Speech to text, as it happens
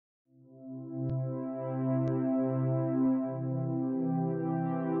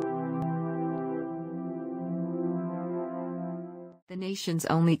nation's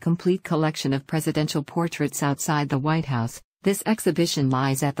only complete collection of presidential portraits outside the White House, this exhibition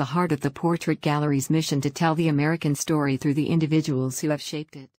lies at the heart of the Portrait Gallery's mission to tell the American story through the individuals who have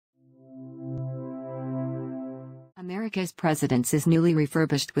shaped it. America's Presidents is newly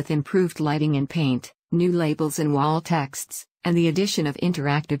refurbished with improved lighting and paint, new labels and wall texts, and the addition of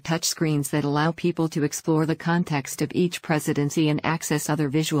interactive touchscreens that allow people to explore the context of each presidency and access other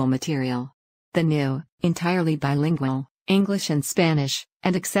visual material. The new, entirely bilingual, English and Spanish,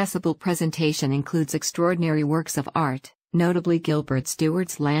 and accessible presentation includes extraordinary works of art, notably Gilbert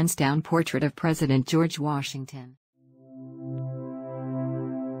Stuart's Lansdowne portrait of President George Washington.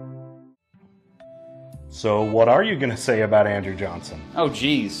 So what are you going to say about Andrew Johnson? Oh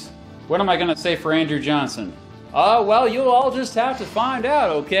geez, what am I going to say for Andrew Johnson? Well, you'll all just have to find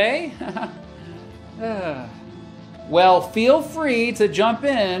out, okay? Well, feel free to jump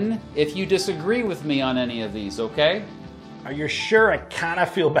in if you disagree with me on any of these, okay? Are you sure? I kind of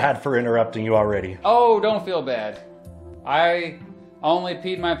feel bad for interrupting you already. Oh, don't feel bad. I only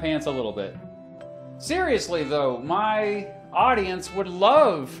peed my pants a little bit. Seriously though, my audience would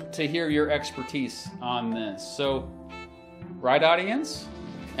love to hear your expertise on this. So, right audience?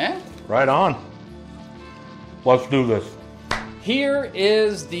 Right on. Let's do this. Here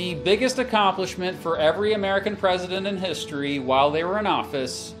is the biggest accomplishment for every American president in history while they were in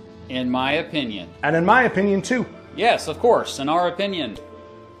office, in my opinion. And in my opinion too. Yes, of course, in our opinion.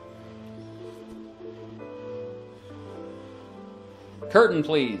 Curtain,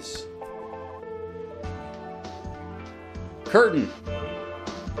 please. Curtain.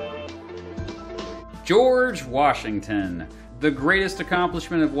 George Washington. The greatest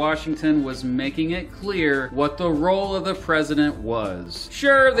accomplishment of Washington was making it clear what the role of the president was.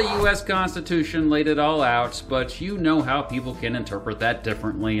 Sure, the US Constitution laid it all out, but you know how people can interpret that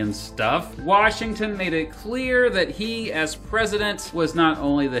differently and stuff. Washington made it clear that he, as president, was not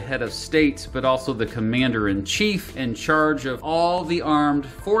only the head of state, but also the commander-in-chief in charge of all the armed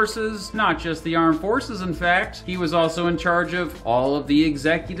forces. Not just the armed forces, in fact. He was also in charge of all of the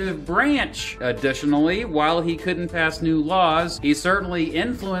executive branch. Additionally, while he couldn't pass new laws, he certainly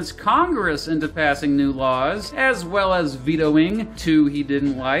influenced Congress into passing new laws, as well as vetoing two he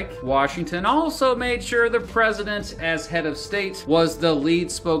didn't like. Washington also made sure the president, as head of state, was the lead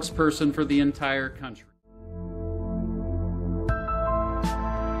spokesperson for the entire country.